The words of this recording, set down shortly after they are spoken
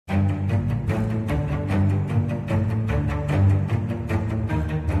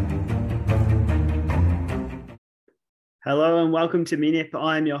Hello and welcome to Minip.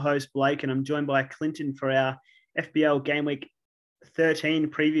 I'm your host, Blake, and I'm joined by Clinton for our FBL Game Week 13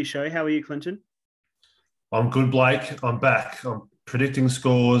 preview show. How are you, Clinton? I'm good, Blake. I'm back. I'm predicting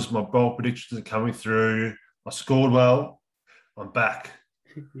scores. My bold predictions are coming through. I scored well. I'm back.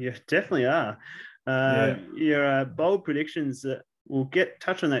 You definitely are. Yeah. Your bold predictions, we'll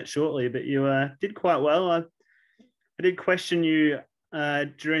touch on that shortly, but you did quite well. I did question you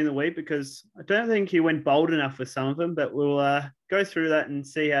during the week because I don't think you went bold enough with some of them, but we'll go through that and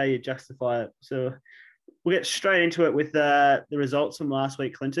see how you justify it. So we'll get straight into it with the results from last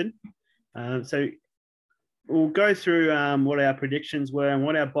week, Clinton. So we'll go through what our predictions were and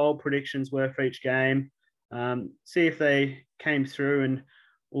what our bold predictions were for each game, see if they came through, and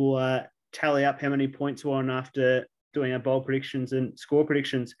we'll tally up how many points we're on after doing our bold predictions and score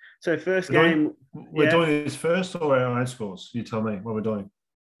predictions. So first game... We're doing this first or our own scores? You tell me what we're doing.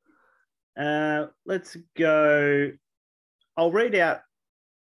 Let's go. I'll read out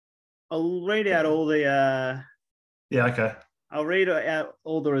all the... Yeah, okay. I'll read out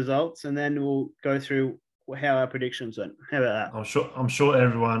all the results and then we'll go through how our predictions went. How about that? I'm sure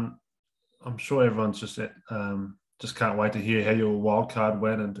everyone's just can't wait to hear how your wild card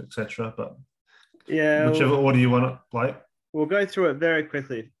went and etc. But yeah, whichever order you want to play. We'll go through it very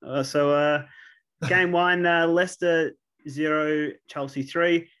quickly. Game one, Leicester 0, Chelsea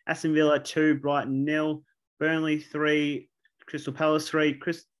 3, Aston Villa 2, Brighton 0, Burnley 3, Crystal Palace 3,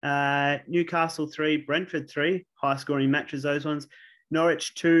 Newcastle 3, Brentford 3, high scoring matches, those ones.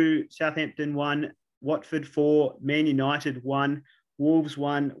 Norwich 2, Southampton 1, Watford 4, Man United 1, Wolves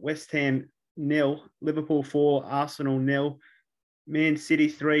 1, West Ham 0, Liverpool 4, Arsenal 0, Man City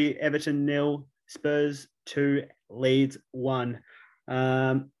 3, Everton 0, Spurs 2, Leeds 1.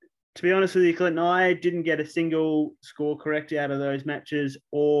 To be honest with you, Clinton, I didn't get a single score correct out of those matches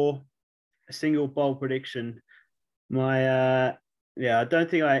or a single bold prediction. I don't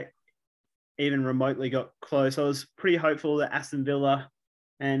think I even remotely got close. I was pretty hopeful that Aston Villa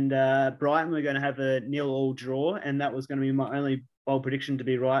and Brighton were going to have a 0-0 draw, and that was going to be my only bold prediction to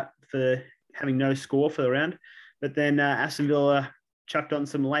be right for having no score for the round. But then Aston Villa chucked on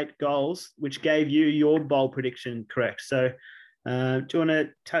some late goals, which gave you your bold prediction correct. So do you want to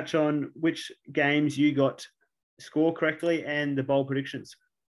touch on which games you got score correctly and the bold predictions?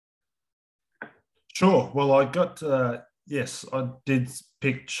 Sure. Well, I got, yes, I did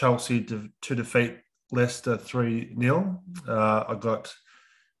pick Chelsea to defeat Leicester 3-0. I got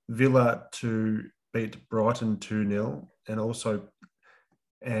Villa to beat Brighton 2-0,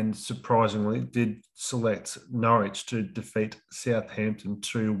 and surprisingly did select Norwich to defeat Southampton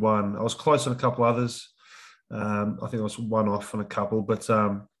 2-1. I was close on a couple others. I think I was one off on a couple, but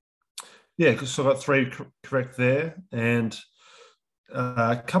so I got three correct there. And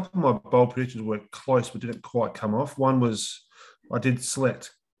a couple of my bold predictions were close but didn't quite come off. One was I did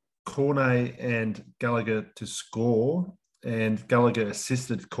select Cornet and Gallagher to score, and Gallagher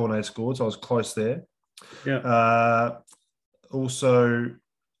assisted Cornet scored, so I was close there. Yeah. Also,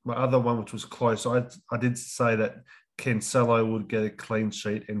 my other one, which was close, I did say that Cancelo would get a clean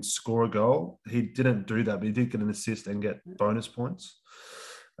sheet and score a goal. He didn't do that, but he did get an assist and get bonus points.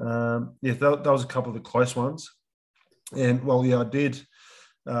 That was a couple of the close ones. And, I did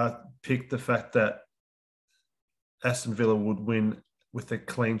pick the fact that Aston Villa would win with a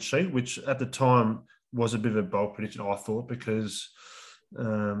clean sheet, which at the time was a bit of a bold prediction, I thought, because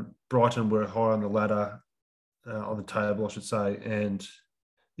Brighton were high on the ladder, on the table, I should say, and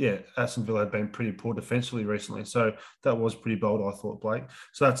Aston Villa had been pretty poor defensively recently. So that was pretty bold, I thought, Blake.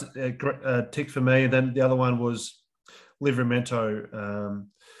 So that's a tick for me. And then the other one was Livramento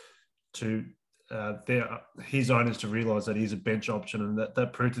his owners to realise that he's a bench option, and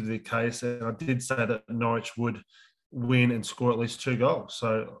that proved to be the case. And I did say that Norwich would win and score at least 2 goals.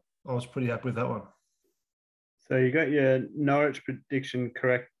 So I was pretty happy with that one. So you got your Norwich prediction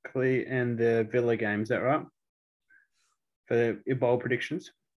correctly and the Villa game, is that right? For your bold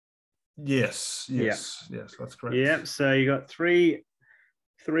predictions? Yes, that's correct. Yeah, so you got three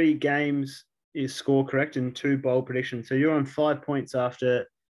games is score correct and 2 bold predictions. So you're on 5 points after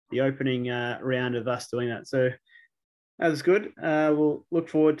the opening round of us doing that. So that was good. We'll look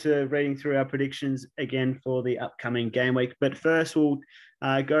forward to reading through our predictions again for the upcoming game week. But first, we'll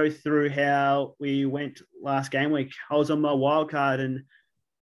go through how we went last game week. I was on my wild card and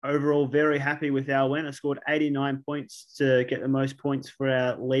overall very happy with our win. I scored 89 points to get the most points for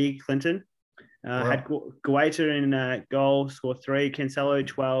our league, Clinton. Wow. Had Guaita in goal, scored 3, Cancelo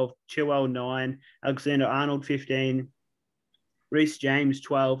 12, Chilwell 9, Alexander-Arnold 15, Reece James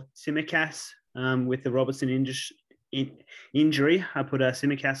 12, Tsimikas with the Robertson injury. I put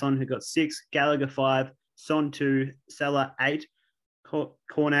Tsimikas on, who got 6, Gallagher 5, Son 2, Salah 8,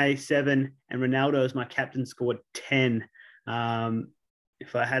 Cornet 7, and Ronaldo as my captain scored 10.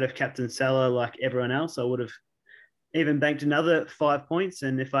 If I had a captain Salah like everyone else, I would have even banked another 5 points.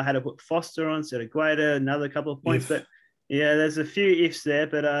 And if I had to put Foster on instead of Guaita, another couple of points. But yeah, there's a few ifs there.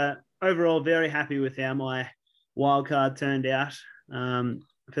 But overall, very happy with how my wild card turned out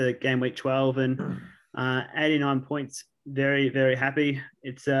for game week 12 and 89 points. Very, very happy.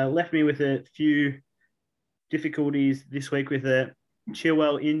 It's left me with a few difficulties this week with a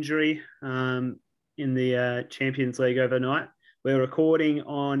Chilwell injury in the Champions League overnight. We're recording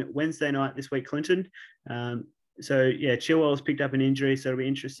on Wednesday night this week, Clinton. So, yeah, Chilwell's picked up an injury, so it'll be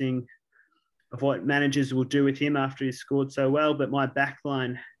interesting of what managers will do with him after he's scored so well. But my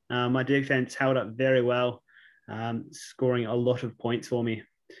backline, my defense held up very well, scoring a lot of points for me.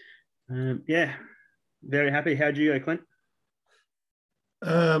 Yeah, very happy. How'd you go, Clint?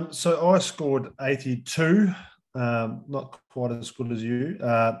 So I scored 82, not quite as good as you.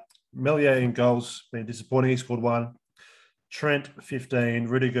 Meslier in goals, been disappointing. He scored 1. Trent 15,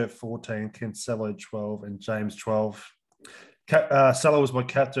 Rudiger 14, Cancelo 12, and James 12. Salah was my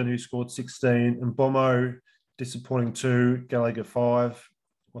captain, who scored 16, and Bomo disappointing 2, Gallagher 5.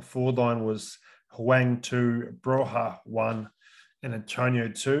 My forward line was Huang 2, Broha 1, and Antonio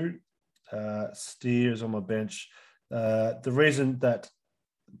 2. Steers on my bench. The reason that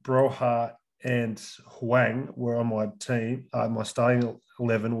Broha and Huang were on my team, my starting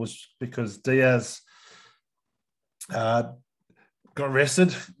 11, was because Diaz got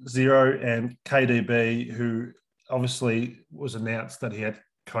rested, 0, and KDB, who obviously was announced that he had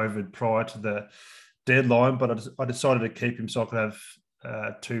COVID prior to the deadline, but I decided to keep him so I could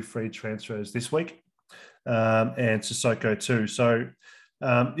have 2 free transfers this week, and Sissoko too. So,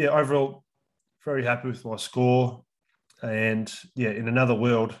 yeah, overall, very happy with my score. And, yeah, in another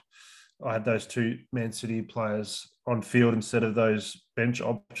world, I had those 2 Man City players on field instead of those bench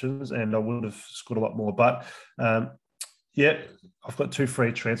options, and I would have scored a lot more. But, yeah, I've got 2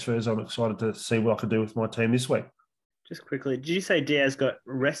 free transfers. I'm excited to see what I can do with my team this week. Just quickly, did you say Diaz got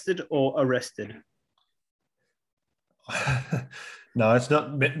rested or arrested? No, it's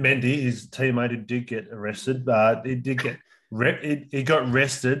not Mendy. His teammate did get arrested, but he did get he got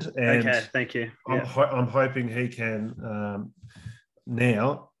rested. And okay, thank you. Yeah. I'm hoping he can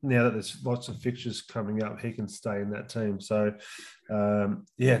now that there's lots of fixtures coming up, he can stay in that team. So,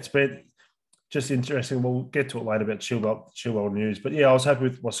 yeah, it's been just interesting. We'll get to it later about Chilwell news. But, yeah, I was happy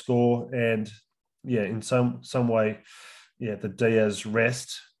with my score. And, yeah, in some way, yeah, the Diaz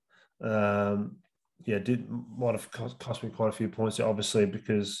rest, might have cost me quite a few points, obviously,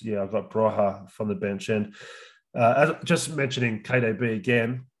 because, yeah, I've got Broha from the bench. And as just mentioning KDB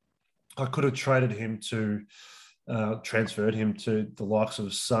again, I could have traded him to transferred him to the likes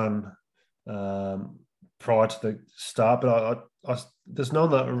of Son prior to the start, but I there's none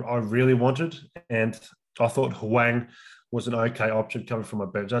that I really wanted, and I thought Huang was an okay option coming from my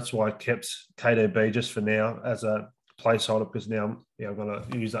bench. That's why I kept KDB just for now as a placeholder, because now I'm going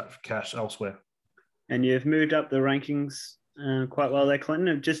to use that for cash elsewhere. And you've moved up the rankings quite well there,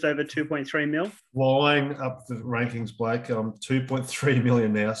 Clinton, just over 2.3 mil. Flying up the rankings, Blake. I'm 2.3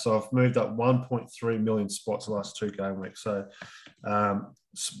 million now, so I've moved up 1.3 million spots the last 2 game weeks. So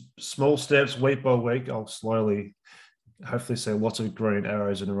small steps, week by week. I'll slowly, hopefully, see lots of green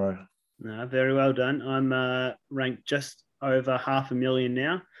arrows in a row. No, very well done. I'm ranked just over 500,000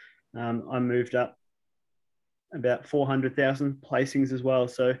 now. I moved up about 400,000 placings as well.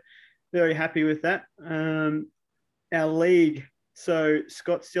 So very happy with that. Our league, so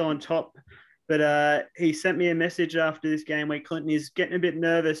Scott's still on top, but he sent me a message after this game where Clinton is getting a bit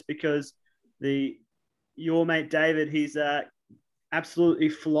nervous because your mate David, he's absolutely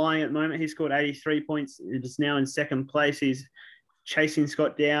flying at the moment. He scored 83 points. He's now in 2nd place. He's chasing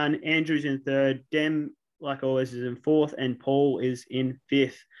Scott down. Andrew's in 3rd. Dem, like always, is in 4th, and Paul is in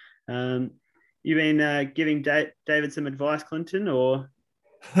 5th. You've been giving David some advice, Clinton, or?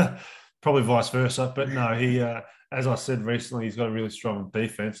 Probably vice versa, but no, he, as I said recently, he's got a really strong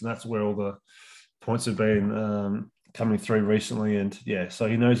defense, and that's where all the points have been coming through recently. And yeah, so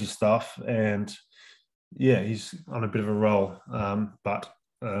he knows his stuff, and yeah, he's on a bit of a roll. But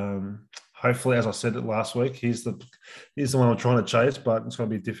hopefully, as I said it last week, he's the one I'm trying to chase, but it's going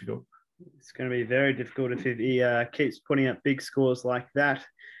to be difficult. It's going to be very difficult if he keeps putting up big scores like that.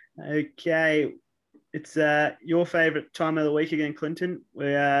 Okay. It's your favourite time of the week again, Clinton.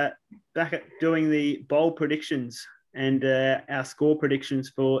 We're back at doing the bowl predictions and our score predictions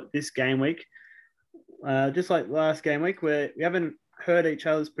for this game week. Just like last game week, we haven't heard each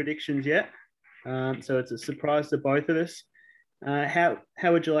other's predictions yet, so it's a surprise to both of us. How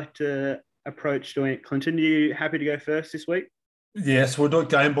would you like to approach doing it. Clinton, are you happy to go first this week? Yes, we'll do it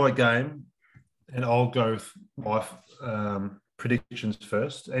game by game, and I'll go with my predictions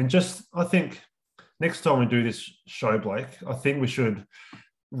first. And just, I think next time we do this show, Blake, I think we should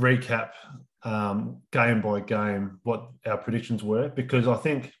recap game by game what our predictions were, because I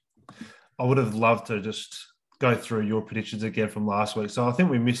think I would have loved to just go through your predictions again from last week. So I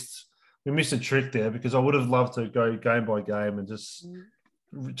think we missed a trick there, because I would have loved to go game by game and just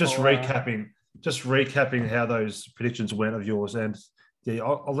recapping how those predictions went of yours. And yeah,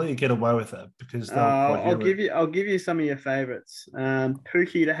 I'll let you get away with that, because I'll give you some of your favourites.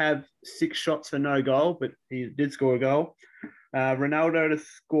 Pookie to have 6 shots for no goal, but he did score a goal. Ronaldo to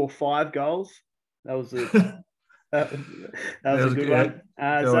score 5 goals. That was a that was a good one.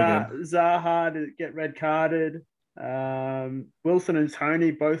 Zaha to get red carded. Wilson and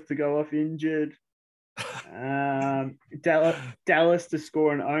Tony both to go off injured. Dallas to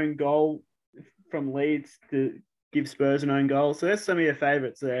score an own goal from Leeds to give Spurs an own goal. So that's some of your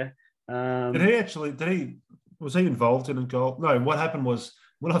favourites there. Was he involved in a goal? No, what happened was,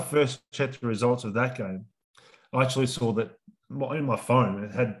 when I first checked the results of that game, I actually saw that in my phone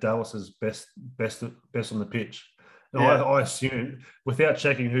it had Dallas's best on the pitch. And yeah. I assumed, without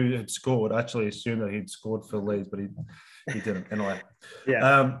checking who had scored, I actually assumed that he'd scored for Leeds, but he didn't. Anyway,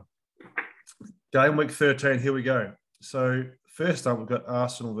 game week 13, here we go. So first up, we've got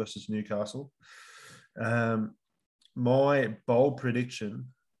Arsenal versus Newcastle. My bold prediction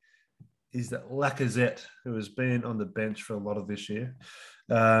is that Lacazette, who has been on the bench for a lot of this year,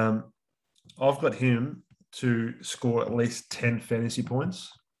 I've got him to score at least 10 fantasy points.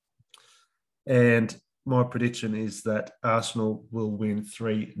 And my prediction is that Arsenal will win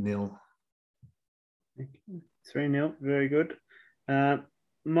 3-0. 3-0, very good.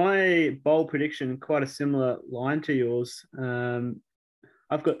 My bold prediction, quite a similar line to yours.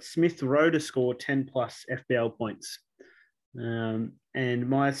 I've got Smith Rowe to score 10 plus FPL points. And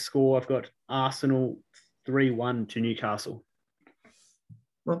my score, I've got Arsenal 3-1 to Newcastle.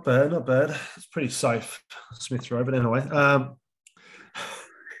 Not bad. It's pretty safe, Smith Rowe. But anyway,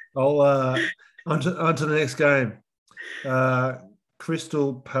 I'll on to the next game.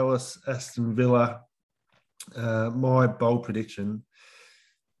 Crystal Palace, Aston Villa. My bold prediction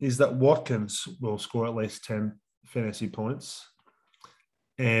is that Watkins will score at least 10 fantasy points,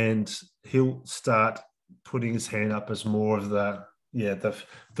 and he'll start putting his hand up as more of the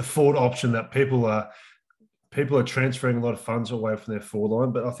forward option that people are transferring a lot of funds away from their forward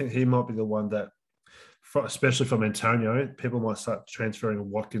line. But I think he might be the one that, especially from Antonio, people might start transferring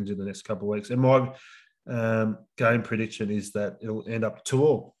Watkins in the next couple of weeks. And my game prediction is that it'll end up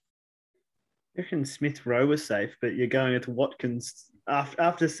 2-2. I reckon Smith Rowe was safe, but you're going with Watkins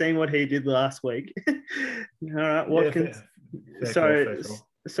after seeing what he did last week. All right, Watkins. Yeah, fair call.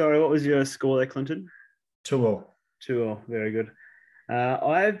 Sorry, what was your score there, Clinton? 2-2. 2-2, very good.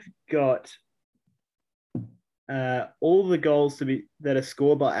 I've got all the goals that are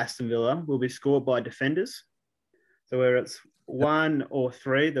scored by Aston Villa will be scored by defenders. So whether it's 1 or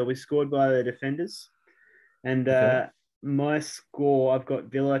 3, they'll be scored by the defenders. And my score, I've got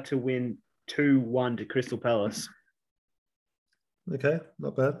Villa to win 2-1 to Crystal Palace. Okay,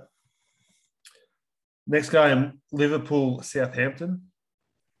 not bad. Next game, Liverpool-Southampton.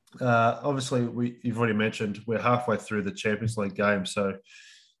 Obviously, you've already mentioned we're halfway through the Champions League game, so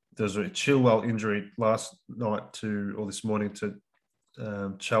there's a Chilwell injury last night this morning to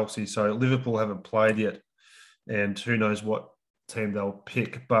Chelsea. So Liverpool haven't played yet, and who knows what team they'll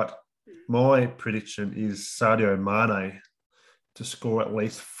pick. But my prediction is Sadio Mane to score at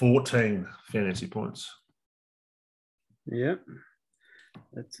least 14 fantasy points. Yeah.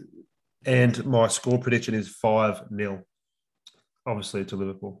 And my score prediction is 5-0, obviously, to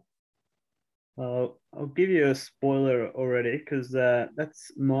Liverpool. I'll give you a spoiler already, because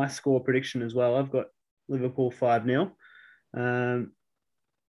that's my score prediction as well. I've got Liverpool 5-0.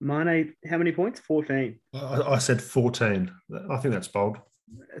 Mane, how many points? 14. I said 14. I think that's bold.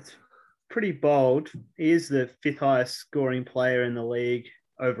 It's pretty bold. He is the 5th highest scoring player in the league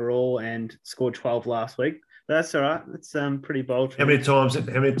overall and scored 12 last week. That's all right. That's pretty bold. How many times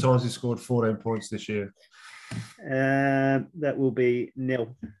he scored 14 points this year? That will be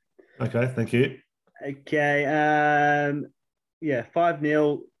 0. Okay, thank you. Okay,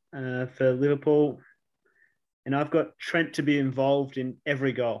 5-0 for Liverpool. And I've got Trent to be involved in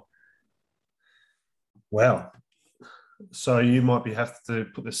every goal. Wow. So you might have to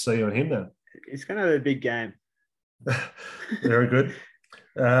put the C on him then. It's going to be a big game. Very good.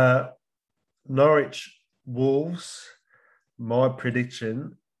 Norwich Wolves. My bold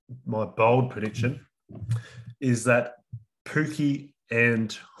prediction, is that Pookie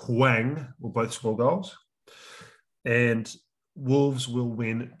and Huang will both score goals. And Wolves will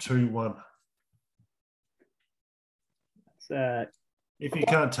win 2-1. If you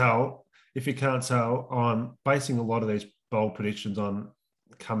can't tell, I'm basing a lot of these bold predictions on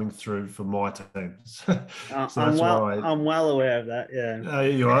coming through for my teams. So I'm well aware of that. Yeah.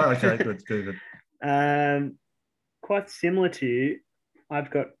 You are? Okay, good. Quite similar to you, I've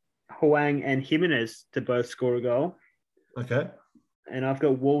got Huang and Jimenez to both score a goal. Okay. And I've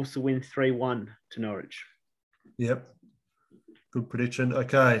got Wolves to win 3-1 to Norwich. Yep. Good prediction.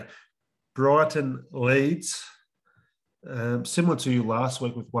 Okay. Brighton Leeds. Similar to you last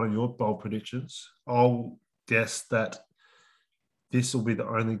week with one of your bold predictions. I'll guess that this will be the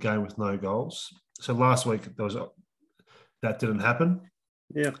only game with no goals. So last week that didn't happen.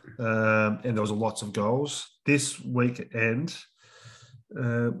 Yeah. And there was lots of goals. This weekend,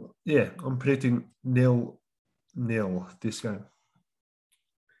 I'm predicting 0-0 this game.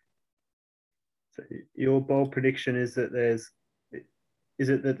 So your bold prediction is that this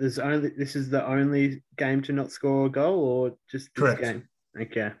is the only game to not score a goal, or just this Correct. game?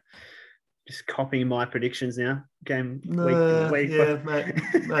 Okay. Just copying my predictions now. Week. Yeah,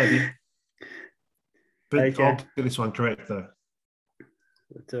 maybe. But okay. I'll get this one correct though.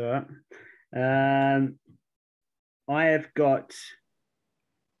 That's all right. I have got.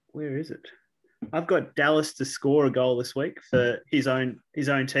 Where is it? I've got Dallas to score a goal this week for his own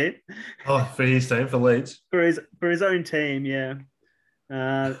team. Oh, for his team, for Leeds. For his own team, yeah.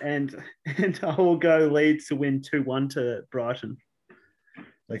 And I will go Leeds to win 2-1 to Brighton.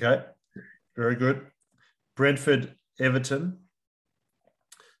 Okay, very good. Brentford, Everton.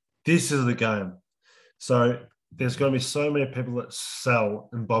 This is the game. So there's going to be so many people that sell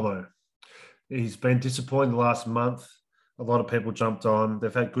Mbeumo. He's been disappointing the last month. A lot of people jumped on.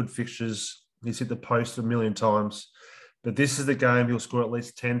 They've had good fixtures. He's hit the post a million times. But this is the game he'll score at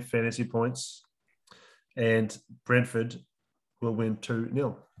least 10 fantasy points. And Brentford will win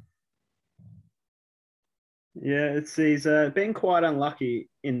 2-0. Yeah, he's been quite unlucky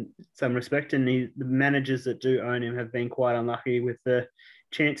in some respect, and the managers that do own him have been quite unlucky with the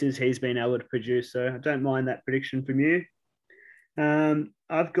chances he's been able to produce. So I don't mind that prediction from you.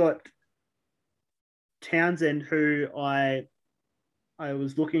 I've got Townsend, who I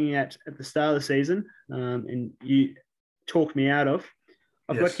was looking at the start of the season, and you talked me out of.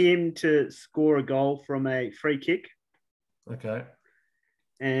 I've got him to score a goal from a free kick. Okay.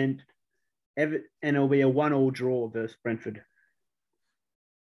 And it'll be a 1-1 draw versus Brentford.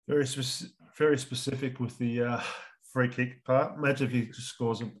 Very specific with the free kick part. Imagine if he just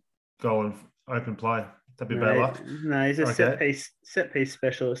scores a goal in open play. That'd be bad luck. No, he's a set piece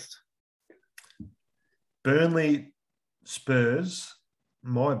specialist. Burnley Spurs.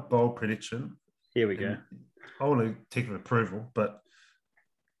 My bold prediction. Here we go. I want to tick of approval, but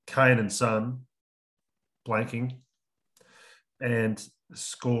Kane and Son blanking, and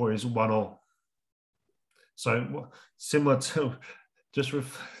score is 1-1. So similar to just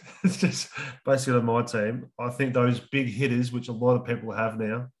basically on my team, I think those big hitters, which a lot of people have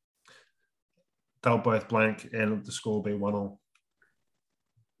now, they'll both blank and the score will be 1-1.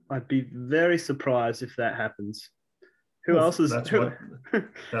 I'd be very surprised if that happens. That's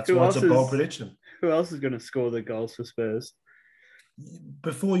why it's a bold prediction. Who else is going to score the goals for Spurs?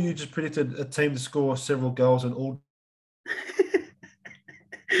 Before you just predicted a team to score several goals and all.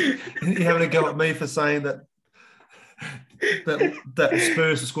 You're having a go at me for saying that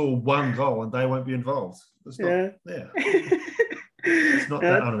Spurs will score one goal and they won't be involved. It's not, it's not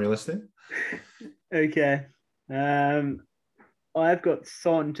that unrealistic. Okay. I've got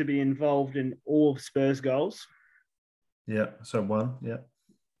Son to be involved in all of Spurs goals. Yeah, so 1, yeah.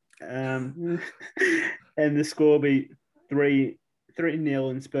 And the score will be 3-0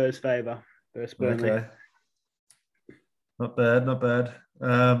 in Spurs' favour versus Burnley. Okay. Not bad.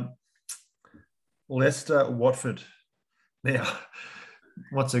 Leicester, Watford. Now,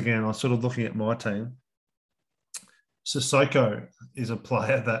 once again, I'm sort of looking at my team. Sissoko is a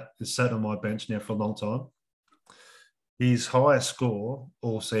player that has sat on my bench now for a long time. His highest score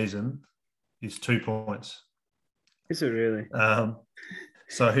all season is 2 points. Is it really?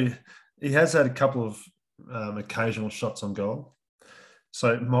 So he has had a couple of occasional shots on goal.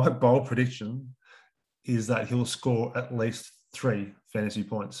 So my bold prediction is that he'll score at least 3 fantasy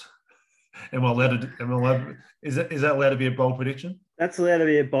points. Is that allowed to be a bold prediction? That's allowed to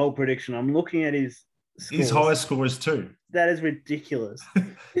be a bold prediction. I'm looking at his scores. His highest score is 2. That is ridiculous.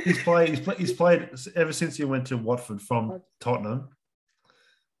 He's played ever since he went to Watford from Tottenham.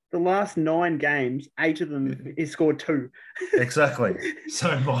 the last 9 games, 8 of them he scored 2. Exactly.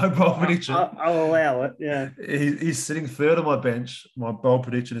 So my bold prediction, I'll allow it. Yeah. He's sitting third on my bench. My bold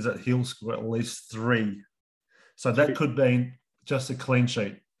prediction is that he'll score at least 3. So that could be just a clean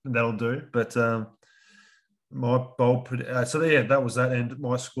sheet. And that'll do. But my bold prediction. So yeah, that was that. And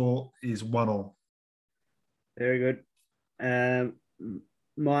my score is 1-1. Very good.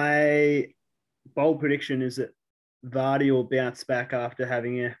 My bold prediction is that Vardy will bounce back after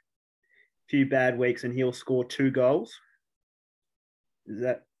having a few bad weeks, and he'll score 2 goals. Is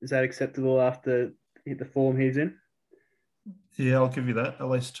that acceptable after the form he's in? Yeah, I'll give you that. At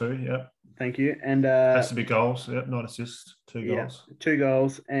least 2. Yeah. Thank you. And has to be goals. Yeah, not assists. 2 goals. 2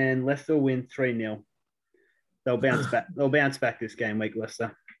 goals, and Leicester will win 3-0. They'll bounce back. They'll bounce back this game week,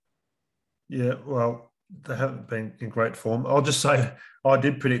 Leicester. Yeah, well, they haven't been in great form. I'll just say I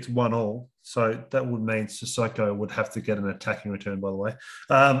did predict 1-1, so that would mean Sissoko would have to get an attacking return, by the way.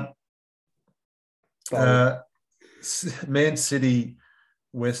 Man City,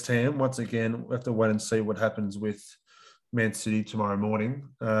 West Ham, once again, we have to wait and see what happens with Man City tomorrow morning.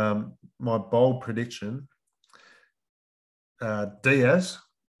 My bold prediction, Diaz,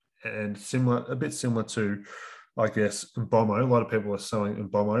 and a bit similar to, I guess, Mbeumo. A lot of people are selling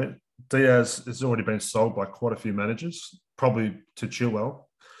Mbeumo. Diaz has already been sold by quite a few managers, probably to Chilwell.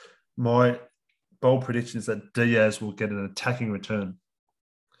 My bold prediction is that Diaz will get an attacking return.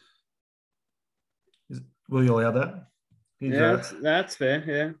 Will you allow that? That's fair.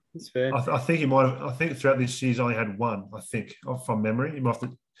 Yeah, that's fair. I think he might have. I think throughout this year he's only had 1. I think from memory. You might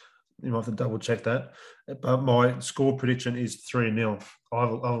have to double check that. But my score prediction is 3-0. I'll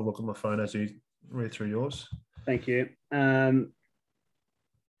have a look at my phone as you read through yours. Thank you.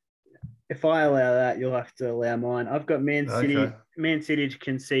 If I allow that, you'll have to allow mine. I've got Man City. Okay. Man City to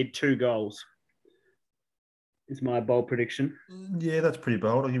concede 2 goals. Is my bold prediction. Yeah, that's pretty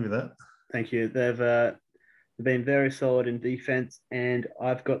bold. I'll give you that. Thank you. They've been very solid in defense, and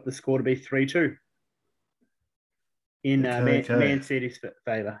I've got the score to be 3-2 in Man City's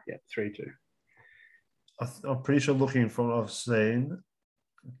favour. Yeah, 3-2. I'm pretty sure looking from what I've seen,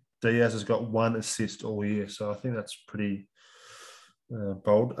 Diaz has got 1 assist all year, so I think that's pretty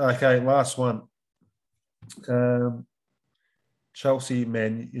bold. Okay, last one. Chelsea,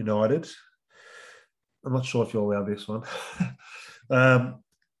 Man United. I'm not sure if you'll allow this one.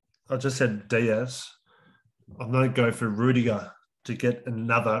 I just said Diaz. I'm going to go for Rudiger to get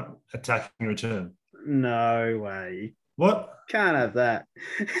another attacking return. No way. What? Can't have that.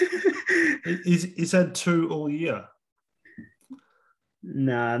 He's had 2 all year.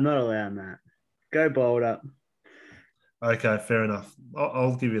 No, I'm not allowing that. Go bold up. Okay, fair enough.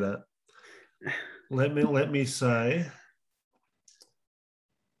 I'll give you that. Let me say.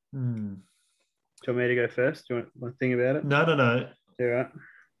 Do you want me to go first? Do you want to think about it? No. You're right.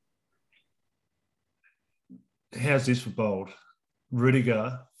 How's this for bold?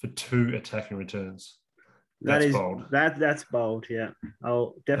 Rudiger for 2 attacking returns. That's bold. That's bold, yeah.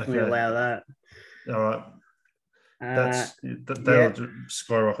 I'll definitely allow that. All right. That'll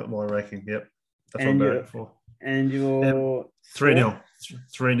skyrocket my ranking. Yep. That's what I'm going for. And your 3-0.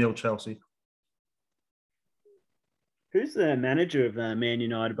 3-0 Chelsea. Who's the manager of Man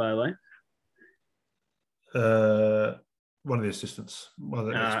United, by the way? One of the assistants. One of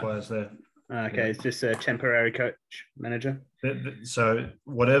the ex-players there. Okay, it's just a temporary coach manager. So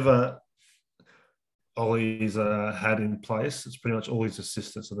whatever Ollie's had in place, it's pretty much all his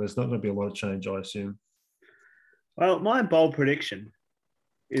assistants. So there's not going to be a lot of change, I assume. Well, my bold prediction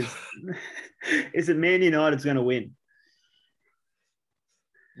is that Man United's going to win.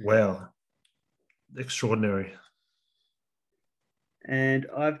 Wow. Extraordinary. And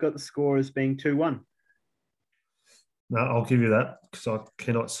I've got the score as being 2-1. No, I'll give you that because I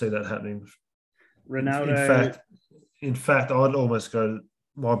cannot see that happening. Ronaldo. In fact, I'd almost go.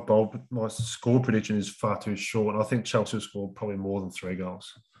 My score prediction is far too short. I think Chelsea will score probably more than 3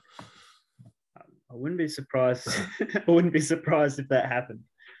 goals. I wouldn't be surprised. I wouldn't be surprised if that happened.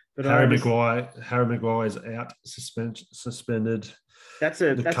 But Harry Maguire is out, suspended. That's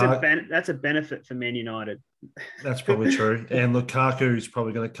a benefit for Man United. That's probably true. And Lukaku is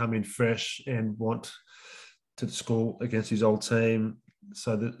probably going to come in fresh and want to score against his old team.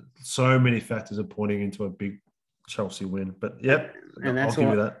 So many factors are pointing into a big Chelsea win. But yep, and I'll give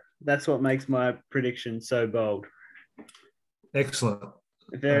you that. That's what makes my prediction so bold. Excellent.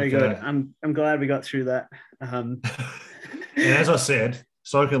 Very good. I'm glad we got through that. And as I said,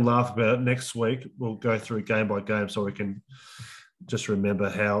 so I can laugh about it next week. We'll go through game by game so we can just remember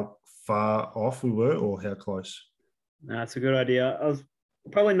how far off we were or how close. That's a good idea. I was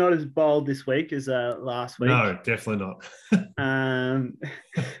probably not as bold this week as last week. No, definitely not.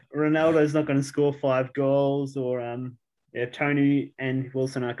 Ronaldo's not going to score 5 goals, or Tony and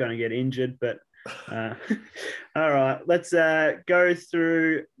Wilson aren't going to get injured. But all right, let's go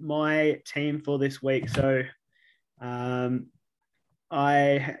through my team for this week. So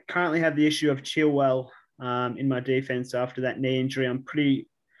I currently have the issue of Chilwell in my defense after that knee injury. I'm pretty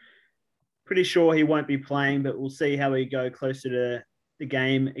sure he won't be playing, but we'll see how we go closer to the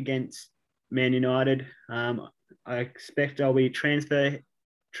game against Man United. I expect I'll be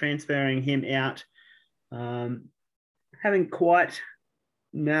transferring him out. Haven't quite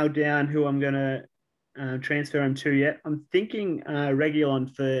nailed down who I'm going to transfer him to yet. I'm thinking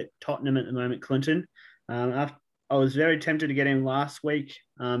Reguilon for Tottenham at the moment, Clinton. I was very tempted to get him last week,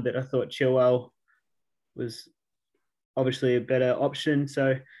 but I thought Chilwell was obviously a better option.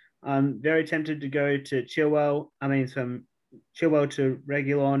 So I'm very tempted to go to Chilwell. From Chilwell to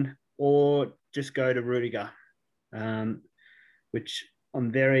Reguilon, or just go to Rudiger, which I'm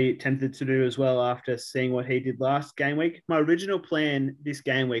very tempted to do as well after seeing what he did last game week. My original plan this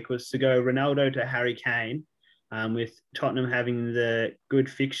game week was to go Ronaldo to Harry Kane, with Tottenham having the good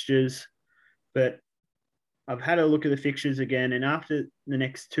fixtures. But I've had a look at the fixtures again, and after the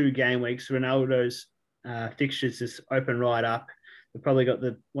next 2 game weeks, Ronaldo's fixtures just open right up. They've probably got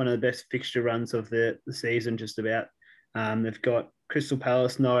one of the best fixture runs of the season, just about. They've got Crystal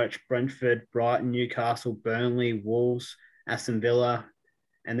Palace, Norwich, Brentford, Brighton, Newcastle, Burnley, Wolves, Aston Villa,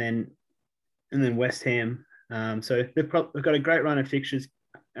 and then West Ham. So they've got a great run of fixtures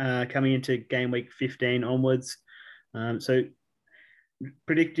coming into game week 15 onwards. So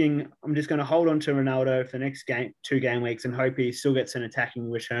predicting, I'm just going to hold on to Ronaldo for the next 2 game weeks and hope he still gets an attacking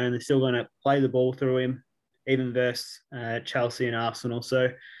return. They're still going to play the ball through him, even versus Chelsea and Arsenal. So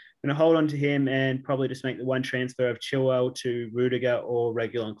I'm going to hold on to him and probably just make the one transfer of Chilwell to Rudiger or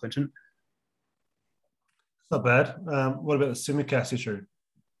Reguilon, Clinton. It's not bad. What about the Tsimikas issue?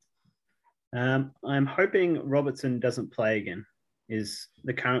 I'm hoping Robertson doesn't play again, is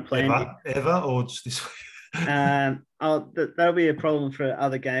the current plan. Ever or just this week? That'll be a problem for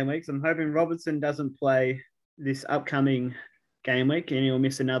other game weeks. I'm hoping Robertson doesn't play this upcoming game week and he'll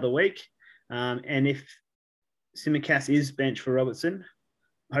miss another week. And if Tsimikas is benched for Robertson,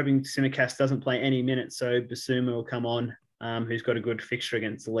 I'm hoping Tsimikas doesn't play any minutes, so Basuma will come on, who's got a good fixture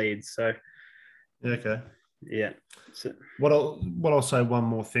against Leeds. So, okay. Yeah. So, what I'll say one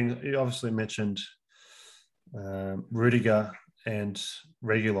more thing. You obviously mentioned Rudiger and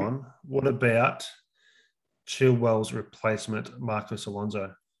Reguilon. What about Chilwell's replacement, Marcos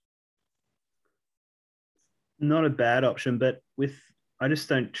Alonso? Not a bad option, but I just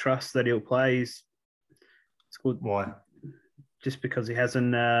don't trust that he'll play. It's good. Why? Just because he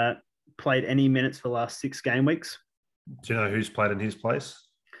hasn't played any minutes for the last 6 game weeks. Do you know who's played in his place?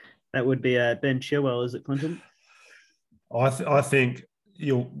 That would be Ben Chilwell, is it, Clinton? I think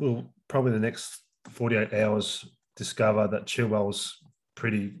we'll probably in the next 48 hours discover that Chilwell's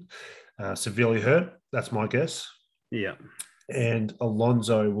pretty severely hurt. That's my guess. Yeah. And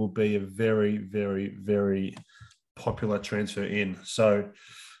Alonso will be a very, very, very popular transfer in. So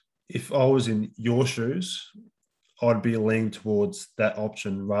if I was in your shoes, I'd be leaning towards that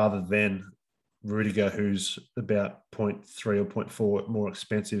option rather than Rudiger, who's about 0.3 or 0.4 more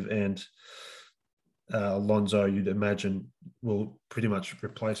expensive, and Alonso, you'd imagine, will pretty much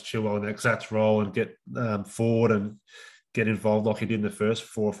replace Chilwell in that exact role and get forward and get involved like he did in the first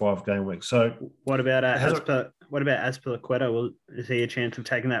 4 or 5 game weeks. So, what about Azpilicueta? Is he a chance of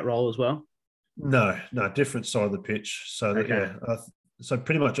taking that role as well? No, different side of the pitch. So okay. So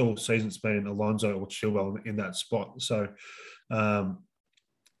pretty much all season's been Alonso or Chilwell in that spot. So,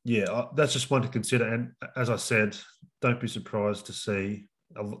 that's just one to consider. And as I said, don't be surprised to see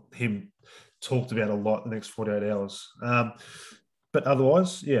him talked about a lot in the next 48 hours. But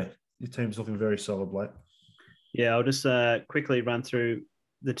otherwise, your team's looking very solid, Blake. Yeah, I'll just quickly run through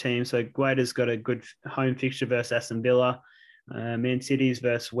the team. So Guaida's got a good home fixture versus Aston Villa. Man City's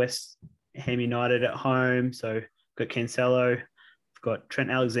versus West Ham United at home. So got Cancelo. We've got Trent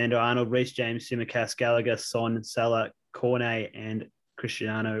Alexander-Arnold, Reece James, Tsimikas, Gallagher, Son, Salah, Cornet, and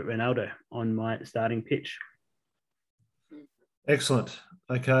Cristiano Ronaldo on my starting pitch. Excellent.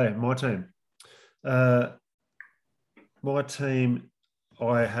 Okay, my team. I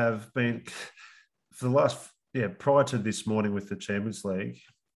have been for the last prior to this morning with the Champions League,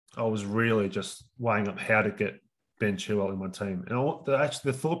 I was really just weighing up how to get Ben Chilwell in my team. And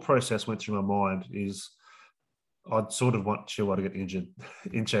the thought process went through my mind is I'd sort of want Chilwell to get injured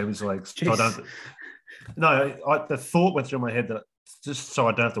in Champions League. So the thought went through my head that just so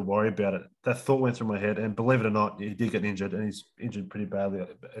I don't have to worry about it. That thought went through my head, and believe it or not, he did get injured, and he's injured pretty badly,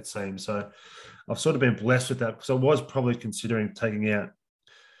 it seems. So I've sort of been blessed with that because I was probably considering taking out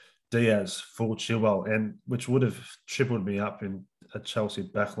Diaz for Chilwell, and which would have tripled me up in a Chelsea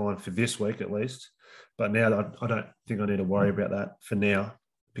backline for this week at least. But now I don't think I need to worry about that for now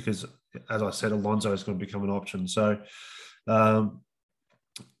because, as I said, Alonso is going to become an option. So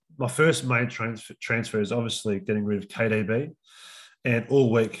my first main transfer is obviously getting rid of KDB. And all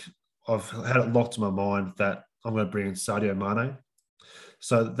week I've had it locked in my mind that I'm going to bring in Sadio Mane.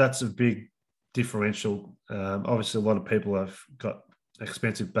 So that's a big differential. Obviously, a lot of people have got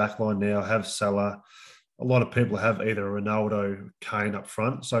expensive backline now, have Salah. A lot of people have either Ronaldo, Kane up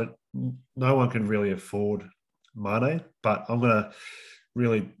front. So no one can really afford Mane, but I'm going to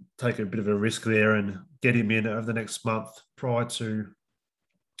really take a bit of a risk there and get him in over the next month prior to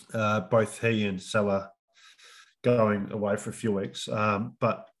both he and Salah going away for a few weeks.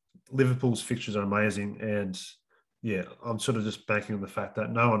 But Liverpool's fixtures are amazing. And yeah, I'm sort of just banking on the fact that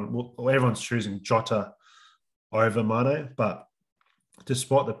everyone's choosing Jota over Mane. But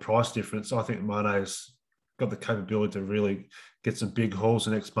despite the price difference, I think Mane's got the capability to really get some big hauls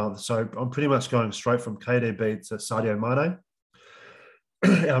the next month. So I'm pretty much going straight from KDB to Sadio Mane.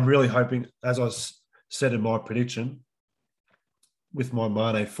 And I'm really hoping, as I said in my prediction, with my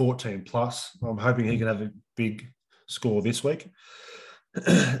Mane 14 plus, I'm hoping he can have a big score this week.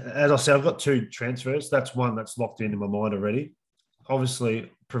 As I said, I've got 2 transfers. That's one that's locked in my mind already.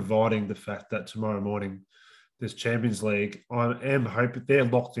 Obviously, providing the fact that tomorrow morning there's Champions League, I am hoping they're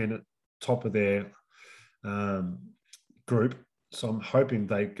locked in at top of their group. So I'm hoping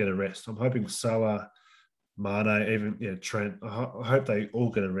they get a rest. I'm hoping Salah, Mane, even Trent. I hope they all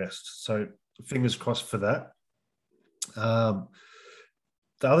get a rest. So fingers crossed for that.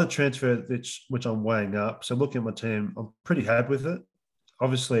 The other transfer which I'm weighing up, so looking at my team, I'm pretty happy with it.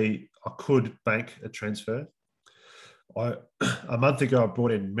 Obviously, I could bank a transfer. A month ago, I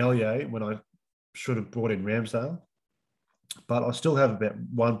brought in Melier when I should have brought in Ramsdale, but I still have about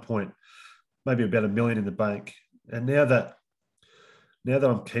maybe about $1 million in the bank. And now that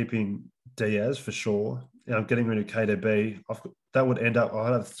I'm keeping Diaz for sure, and I'm getting rid of KDB, that would end up,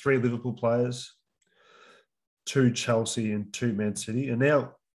 I'll have 3 Liverpool players, 2 Chelsea and 2 Man City. And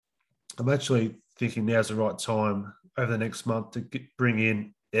now I'm actually thinking now's the right time over the next month to bring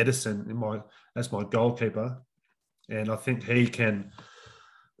in Ederson as my goalkeeper. And I think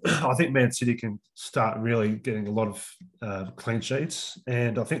Man City can start really getting a lot of clean sheets.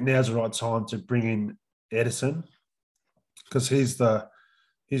 And I think now's the right time to bring in Ederson because he's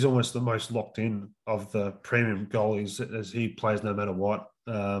almost the most locked in of the premium goalies as he plays no matter what.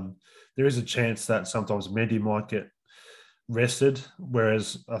 There is a chance that sometimes Mendy might get rested,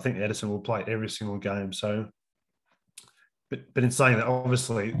 whereas I think Ederson will play every single game. So, but in saying that,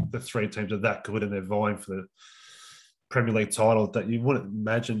 obviously the 3 teams are that good and they're vying for the Premier League title that you wouldn't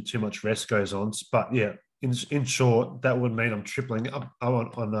imagine too much rest goes on. But yeah, in short, that would mean I'm tripling up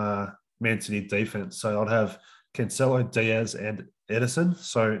on Man City defense. So I'd have Cancelo, Diaz, and Ederson.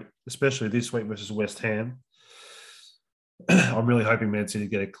 So especially this week versus West Ham, I'm really hoping Man City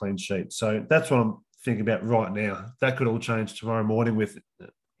get a clean sheet. So that's what I'm thinking about right now. That could all change tomorrow morning with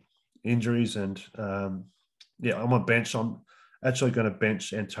injuries. And I'm on bench. I'm actually going to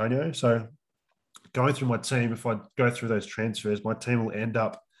bench Antonio. So going through my team, if I go through those transfers, my team will end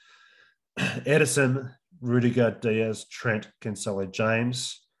up Ederson, Rudiger, Diaz, Trent, Cancelo,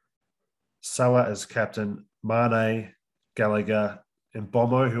 James, Salah as captain, Mane, Gallagher, and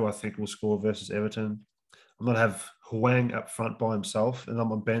Bomo, who I think will score versus Everton. I'm going to have Huang up front by himself. And on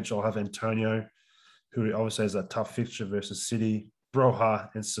my bench, I'll have Antonio, who obviously has a tough fixture versus City, Broha,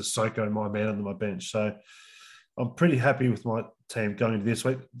 and Sissoko, my man, on my bench. So I'm pretty happy with my team going into this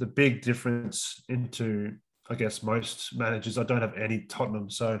week. The big difference into, I guess, most managers, I don't have any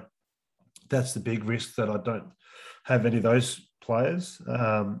Tottenham. So that's the big risk that I don't have any of those players.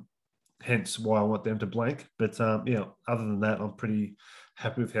 Hence why I want them to blank. But other than that, I'm pretty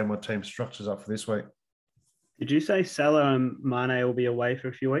happy with how my team structures up for this week. Did you say Salah and Mane will be away for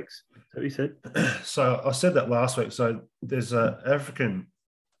a few weeks? Is that what you said? So I said that last week. So there's an African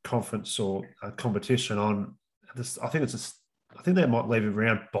conference or a competition on this. I think they might leave it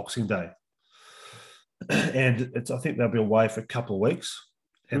around Boxing Day, and I think they'll be away for a couple of weeks,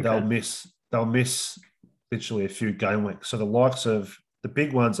 and they'll miss literally a few game weeks. So the likes of the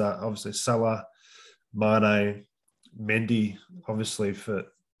big ones are obviously Salah, Mane, Mendy, obviously for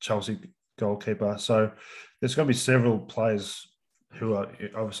Chelsea goalkeeper. So there's going to be several players who are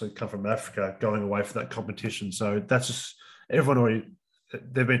obviously come from Africa going away for that competition. So that's just everyone already.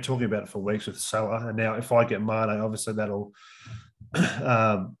 They've been talking about it for weeks with Salah, and now if I get Mane, obviously that'll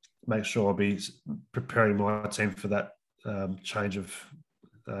make sure I'll be preparing my team for that change of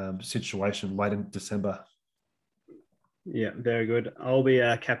situation late in December. Yeah, very good. I'll be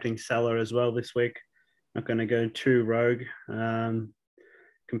captaining Salah as well this week. Not going to go too rogue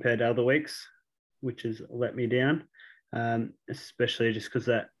compared to other weeks, which has let me down, especially just because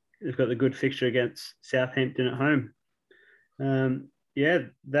that they've got the good fixture against Southampton at home. Yeah,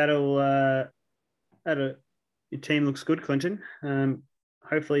 that'll your team looks good, Clinton.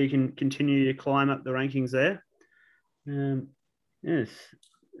 Hopefully, you can continue to climb up the rankings there. Yes,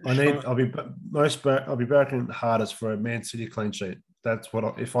 I'll be backing hardest for a Man City clean sheet. That's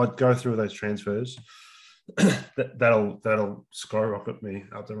what if I go through those transfers, that'll skyrocket me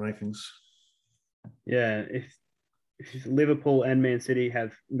up the rankings. Yeah, if Liverpool and Man City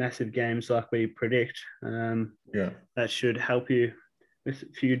have massive games like we predict, that should help you with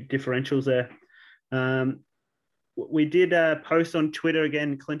a few differentials there. We did post on Twitter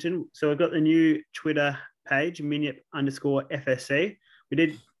again, Clinton. So I've got the new Twitter page, Minion_FSC. We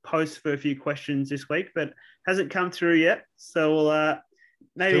did post for a few questions this week, but hasn't come through yet. So we'll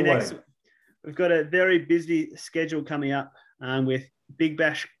maybe Still next. waiting. We've got a very busy schedule coming up with Big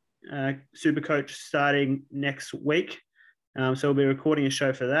Bash Supercoach starting next week. So we'll be recording a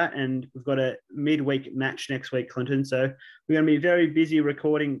show for that, and we've got a midweek match next week, Clinton. So we're going to be very busy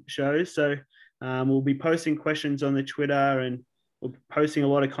recording shows. So we'll be posting questions on the Twitter, and we're posting a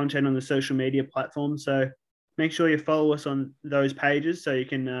lot of content on the social media platforms. So make sure you follow us on those pages so you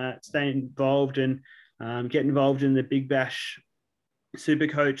can stay involved and get involved in the Big Bash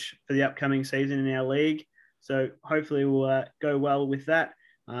Supercoach for the upcoming season in our league. So hopefully we'll go well with that.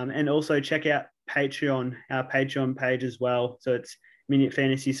 And also check out Patreon, our Patreon page as well. So it's Minion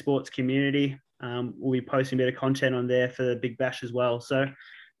Fantasy Sports Community. We'll be posting a bit of content on there for the Big Bash as well. So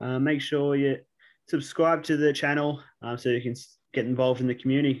make sure you subscribe to the channel so you can get involved in the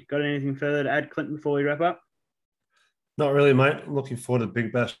community. Got anything further to add, Clinton, before we wrap up? Not really, mate. I'm looking forward to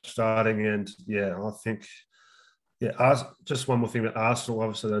Big Bash starting, and I think just one more thing about Arsenal.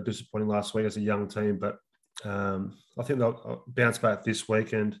 Obviously, they were disappointing last week as a young team, but I think they'll bounce back this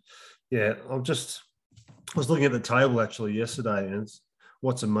week. And I was looking at the table actually yesterday, and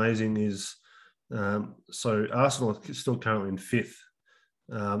what's amazing is so Arsenal are still currently in fifth.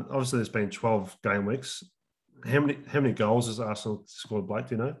 Obviously, there's been 12 game weeks. How many goals has Arsenal scored, Blake?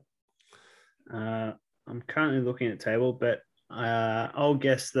 Do you know? I'm currently looking at the table, but I'll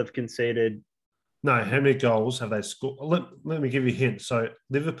guess they've conceded. No, how many goals have they scored? Let me give you a hint. So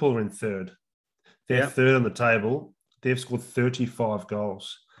Liverpool are in third. They're third on the table. They've scored 35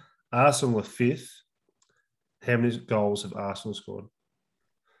 goals. Arsenal are fifth. How many goals have Arsenal scored?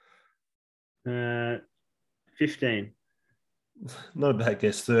 15. Not a bad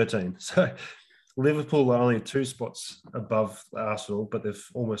guess, 13. So Liverpool are only 2 spots above Arsenal, but they've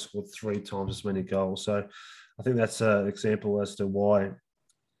almost scored 3 times as many goals. So I think that's an example as to why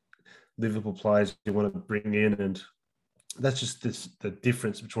Liverpool players you want to bring in, and that's just the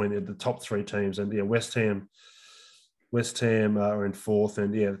difference between the top 3 teams. And West Ham are in fourth,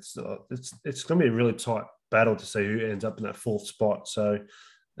 and it's going to be a really tight battle to see who ends up in that 4th spot. So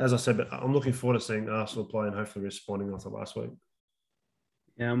as I said, but I'm looking forward to seeing Arsenal play and hopefully responding after last week.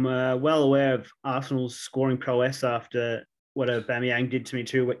 Yeah, I'm well aware of Arsenal's scoring prowess after what Aubameyang did to me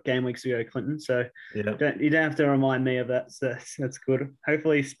 2 game weeks ago, Clinton. So you don't have to remind me of that. So that's good.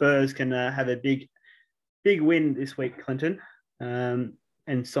 Hopefully Spurs can have a big win this week, Clinton, and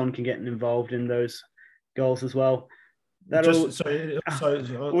Son can get involved in those goals as well. We'll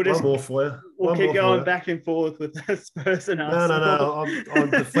more for you. We'll keep going back and forth with Spurs and Arsenal. No. I'm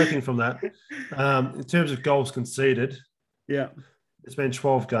deflecting from that. In terms of goals conceded, it's been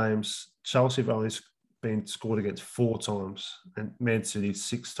 12 games. Chelsea have only been scored against 4 times, and Man City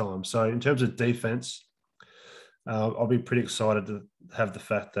 6 times. So in terms of defense, I'll be pretty excited to have the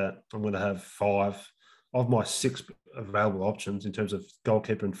fact that I'm going to have 5 of my 6 available options in terms of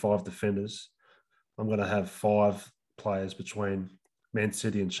goalkeeper and 5 defenders. I'm going to have 5 players between Man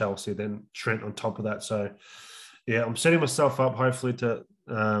City and Chelsea, then Trent on top of that. So, I'm setting myself up hopefully to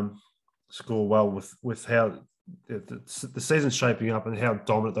score well with how the season's shaping up and how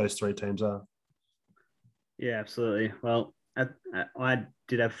dominant those 3 teams are. Yeah, absolutely. Well, I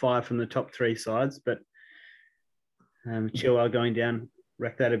did have 5 from the top 3 sides, but Chilwell going down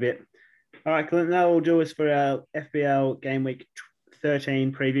wrecked that a bit. All right, Clinton, that will do us for our FBL Game Week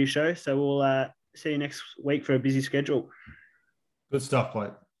 13 preview show. So we'll see you next week for a busy schedule. Good stuff,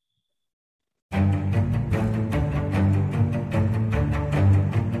 Blake.